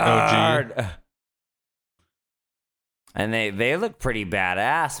 Charizard. OG. And they look pretty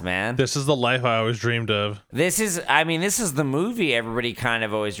badass, man. This is the life I always dreamed of. This is the movie everybody kind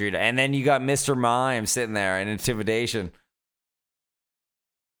of always dreamed of. And then you got Mr. Mime sitting there in Intimidation.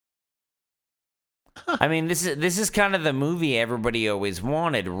 I mean, this is kind of the movie everybody always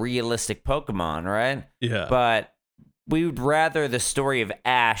wanted, realistic Pokemon, right? Yeah. But we would rather the story of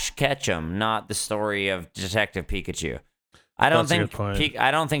Ash Ketchum, not the story of Detective Pikachu. I don't think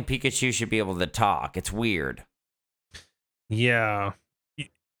Pikachu should be able to talk. It's weird. Yeah.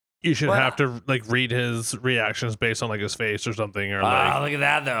 You should have to like read his reactions based on like his face or something, or like. Look at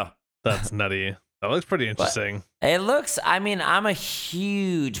that though. That's nutty. That looks pretty interesting. It looks. I mean, I'm a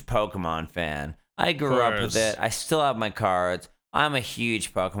huge Pokemon fan. I grew up with it. I still have my cards. I'm a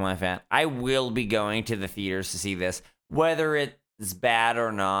huge Pokemon fan. I will be going to the theaters to see this, whether it's bad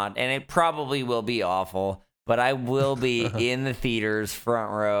or not, and it probably will be awful, but I will be in the theaters,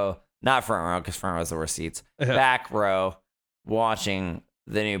 front row, not front row, because front row is the worst seats, back row, watching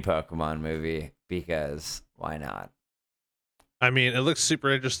the new Pokemon movie, because why not? I mean, it looks super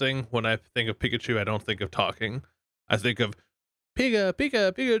interesting. When I think of Pikachu, I don't think of talking. I think of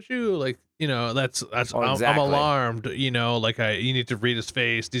Pikachu. Like, that's exactly. I'm alarmed. Like you need to read his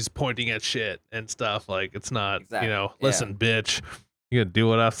face. He's pointing at shit and stuff. Like it's not. Exactly. Listen, bitch, you gotta do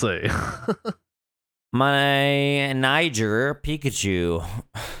what I say. My Niger Pikachu.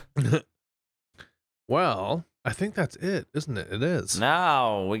 Well, I think that's it, isn't it? It is.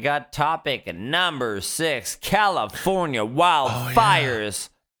 No, we got topic number 6, California wildfires.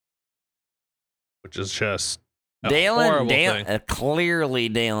 Which is just a Dalen, horrible thing. Clearly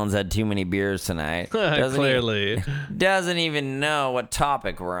Dalen's had too many beers tonight. Clearly. Doesn't even know what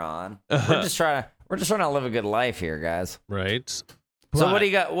topic we're on. We're just trying to live a good life here, guys. Right. So what do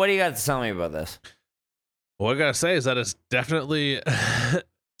you got to tell me about this? What I gotta say is that it's definitely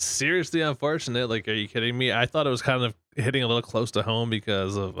seriously unfortunate. Like, are you kidding me? I thought it was kind of hitting a little close to home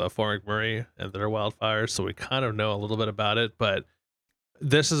because of Fort McMurray and their wildfires, so we kind of know a little bit about it. But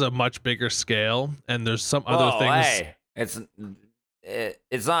this is a much bigger scale, and there's some other things. Hey,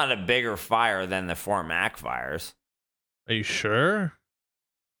 it's not a bigger fire than the Fort Mac fires. Are you sure?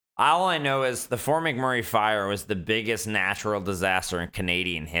 All I know is the Fort McMurray fire was the biggest natural disaster in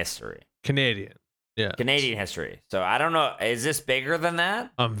Canadian history. Canadian history. So I don't know. Is this bigger than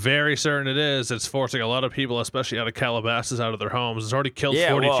that? I'm very certain it is. It's forcing a lot of people, especially out of Calabasas, out of their homes. It's already killed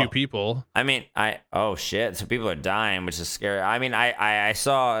 42 people. I mean, oh shit. So people are dying, which is scary. I mean, I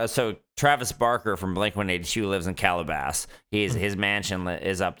saw, so Travis Barker from Blink-182 lives in Calabasas. His mansion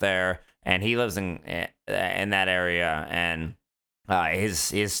is up there, and he lives in that area, and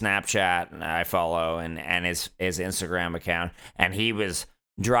his Snapchat I follow, and his Instagram account, and he was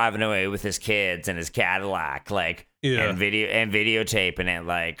driving away with his kids and his Cadillac, and videotaping it,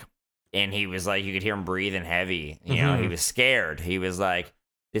 like, and he was like, you could hear him breathing heavy. He was scared. He was like,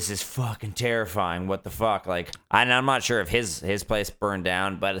 this is fucking terrifying. What the fuck? Like, I'm not sure if his place burned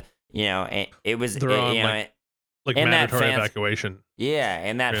down, but it was mandatory evacuation. Yeah,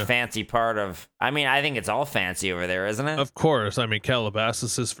 in that fancy part of, I mean, I think it's all fancy over there, isn't it? Of course. I mean,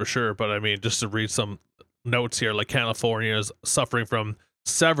 Calabasas is for sure, but I mean, just to read some notes here, like California is suffering from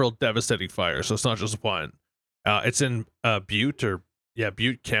several devastating fires, so it's not just one. It's in Butte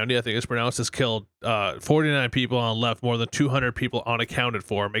County, I think it's pronounced. It's killed 49 people and left more than 200 people unaccounted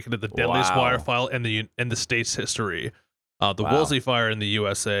for, making it the deadliest wildfire in the state's history. The Woolsey fire in the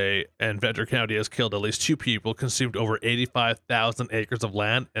USA and Ventura County has killed at least 2 people, consumed over 85,000 acres of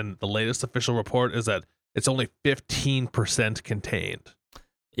land, and the latest official report is that it's only 15% contained.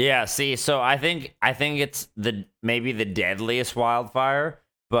 Yeah, see, so I think it's maybe the deadliest wildfire,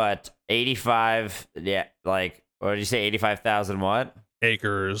 but 85, like, what did you say, 85,000 what?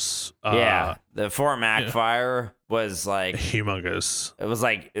 Acres. The Fort Mac fire was like humongous. It was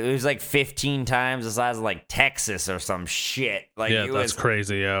like 15 times the size of like Texas or some shit. Like, that's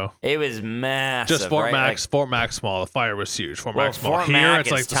crazy, yo. It was massive. Just Fort Mac's small. The fire was huge. Fort Mac's small. Here,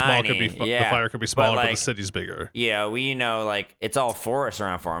 it's like the fire could be smaller, but the city's bigger. Yeah, like, it's all forest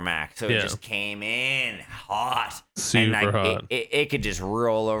around Fort Mac, so it just came in hot, super hot. It could just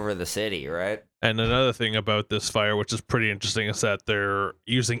roll over the city, right? And another thing about this fire, which is pretty interesting, is that they're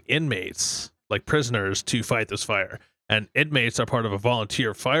using inmates, like prisoners, to fight this fire. And inmates are part of a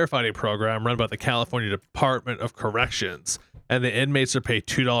volunteer firefighting program run by the California Department of Corrections. And the inmates are paid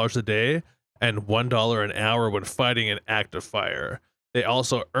 $2 a day and $1 an hour when fighting an active fire. They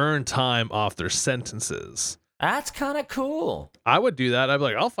also earn time off their sentences. That's kind of cool. I would do that. I'd be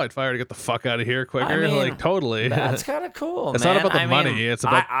like, I'll fight fire to get the fuck out of here quicker. I mean, like, totally. That's kind of cool. It's not about the money. It's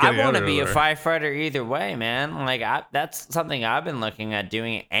about getting I want to be a firefighter either way, man. Like, that's something I've been looking at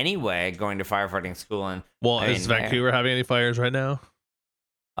doing anyway, going to firefighting school. And is Vancouver having any fires right now?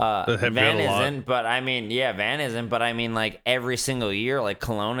 Van isn't, but I mean, Van isn't, but I mean, like, every single year, like,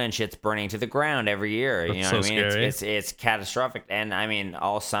 Kelowna and shit's burning to the ground every year. You know what I mean? Scary. It's catastrophic. And I mean,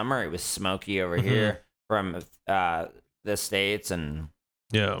 all summer it was smoky over here from the States, and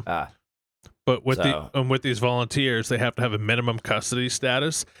but with these volunteers, they have to have a minimum custody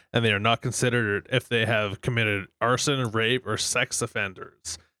status, and they are not considered if they have committed arson, rape, or sex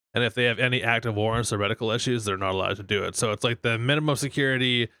offenders. And if they have any active warrants or medical issues, they're not allowed to do it. So it's like the minimum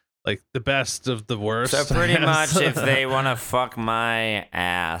security, like the best of the worst. So pretty much, if they want to fuck my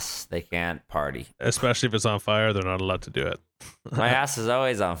ass, they can't party. Especially if it's on fire, they're not allowed to do it. My ass is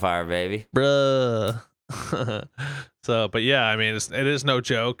always on fire, baby. Bruh. So, but yeah, I mean, it is no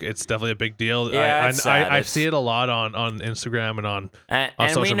joke. It's definitely a big deal. Yeah, I see it a lot on Instagram and on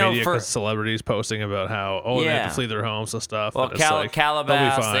social media, because celebrities posting about how they have to flee their homes and stuff. Well, and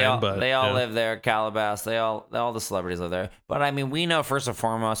Calabasas, they all live there. Calabasas, all the celebrities live there. But I mean, we know first and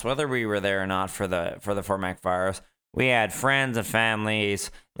foremost, whether we were there or not for the Fort Mac fires, we had friends and families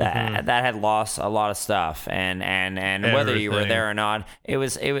that had lost a lot of stuff, and whether you were there or not, it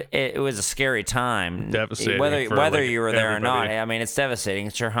was a scary time. Devastating. Whether you were there everybody. or not, I mean, it's devastating.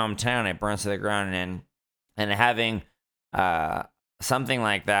 It's your hometown. It burns to the ground, and having something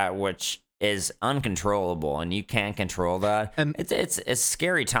like that, which is uncontrollable, and you can't control that. And it's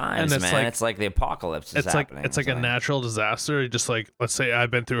scary times, man. It's like the apocalypse is happening. It's like a natural disaster. Just like, let's say I've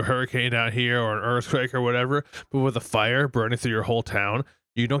been through a hurricane out here or an earthquake or whatever, but with a fire burning through your whole town,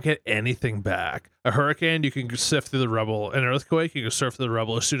 you don't get anything back. A hurricane, you can sift through the rubble. An earthquake, you can surf through the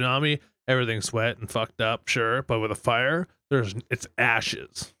rubble. A tsunami, everything's wet and fucked up, sure. But with a fire, it's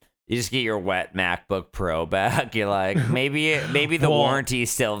ashes. You just get your wet MacBook Pro back. You're like, maybe the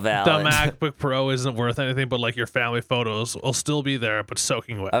warranty's still valid. The MacBook Pro isn't worth anything, but like your family photos will still be there, but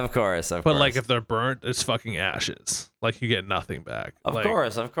soaking wet. Of course. But like if they're burnt, it's fucking ashes. Like you get nothing back. Of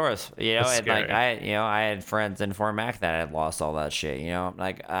course. You know, and scary. like I had friends in Fort Mac that had lost all that shit. You know,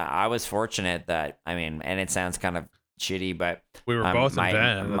 like I was fortunate that, I mean, and it sounds kind of shitty, but we were both in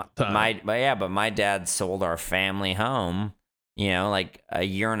van at the time. But my dad sold our family home, you know, like a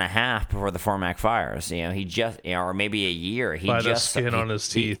year and a half before the Fort Mac fires. You know, he just, you know, or maybe a year. By the skin on his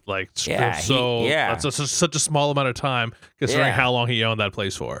teeth, that's such a small amount of time considering how long he owned that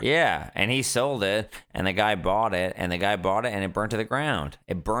place for. Yeah, and he sold it, and the guy bought it, and it burnt to the ground.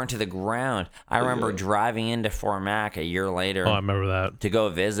 I remember driving into Fort Mac a year later. Oh, I remember that. To go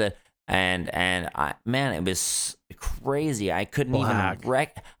visit. And it was crazy. I couldn't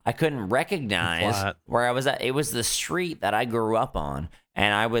I couldn't recognize where I was at. It was the street that I grew up on,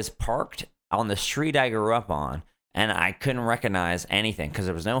 and I was parked on the street I grew up on, and I couldn't recognize anything because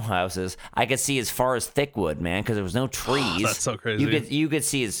there was no houses. I could see as far as Thickwood, man, because there was no trees. That's so crazy. You could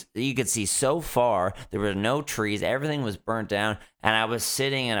see so far. There were no trees. Everything was burnt down, and I was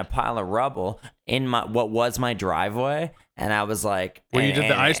sitting in a pile of rubble in what was my driveway. And I was like, well, you did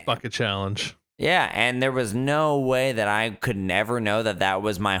the ice bucket challenge. Yeah, and there was no way that I could never know that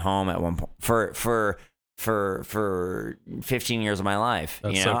was my home at one point for 15 years of my life.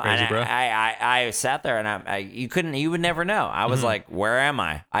 That's you know, so crazy, and bro. I sat there and you would never know. I was like, where am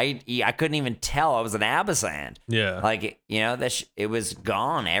I? I couldn't even tell I was in Abasand. Yeah, like you know it was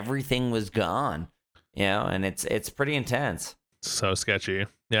gone. Everything was gone. You know, and it's pretty intense. So sketchy.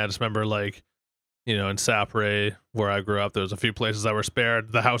 Yeah, I just remember like, you know, in Sapre, where I grew up, there was a few places that were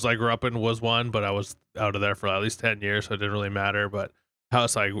spared. The house I grew up in was one, but I was out of there for at least 10 years, so it didn't really matter. But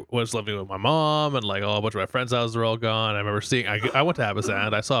house I was living with my mom and like a bunch of my friends' houses were all gone. I remember seeing, I went to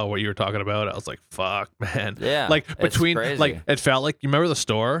Abasand. I saw what you were talking about. I was like, fuck, man. Yeah. Like between, like it felt like, you remember the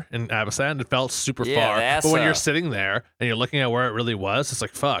store in Abasand? It felt super far. But when you're sitting there and you're looking at where it really was, it's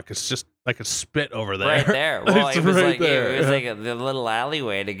like, fuck, it's just like a spit over there. Right there. Well, it was like the little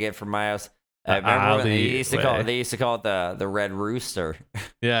alleyway to get from my house. I remember they used to call it the Red Rooster.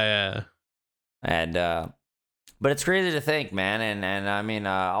 Yeah. And but it's crazy to think, man, and I mean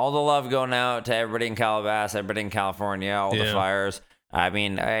all the love going out to everybody in Calabasas, everybody in California, all the fires. I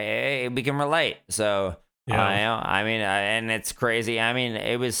mean, we can relate. So you know, I mean, and it's crazy. I mean,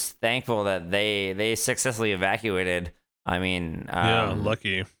 it was thankful that they successfully evacuated. I mean,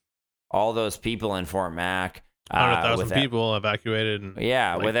 lucky all those people in Fort Mac. 100,000 people evacuated. And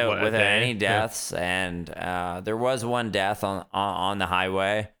without any deaths, and there was one death on the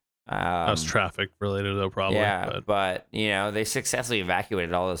highway. That was traffic related though, probably. Yeah, but you know they successfully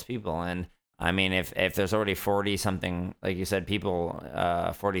evacuated all those people, and I mean if there's already 40 something, like you said, people,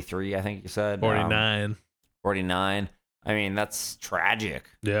 43, I think you said 49. 49. I mean that's tragic.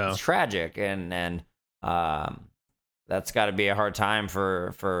 Yeah, it's tragic, and that's got to be a hard time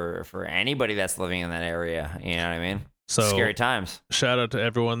for anybody that's living in that area. You know what I mean? So scary times. Shout out to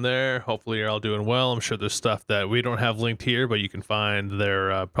everyone there. Hopefully you're all doing well. I'm sure there's stuff that we don't have linked here, but you can find.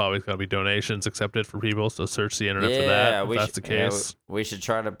 There probably going to be donations accepted for people. So search the internet for that. If that's the case. We should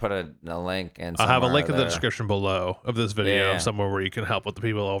try to put a link in. I'll have a link in the description below of this video, somewhere where you can help with the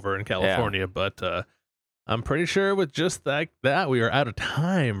people over in California. But I'm pretty sure with just that we are out of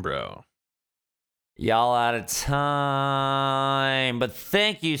time, bro. Y'all out of time, but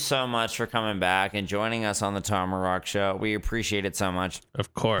thank you so much for coming back and joining us on the Tom Rock Show. We appreciate it so much.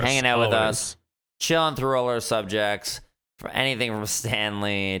 Of course, hanging out with us, chilling through all our subjects, from anything from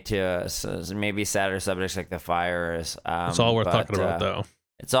Stanley to maybe sadder subjects like the fires. It's all worth talking about, though.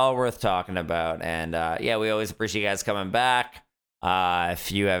 It's all worth talking about, and we always appreciate you guys coming back.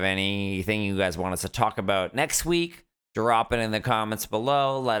 If you have anything you guys want us to talk about next week, drop it in the comments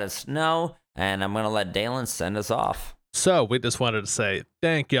below. Let us know. And I'm going to let Dalen send us off. So we just wanted to say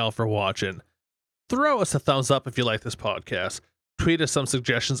thank y'all for watching. Throw us a thumbs up if you like this podcast. tweet us some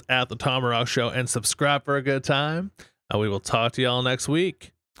suggestions at the Tom Rock Show, and subscribe for a good time. And we will talk to y'all next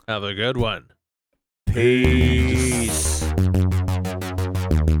week. Have a good one. Peace.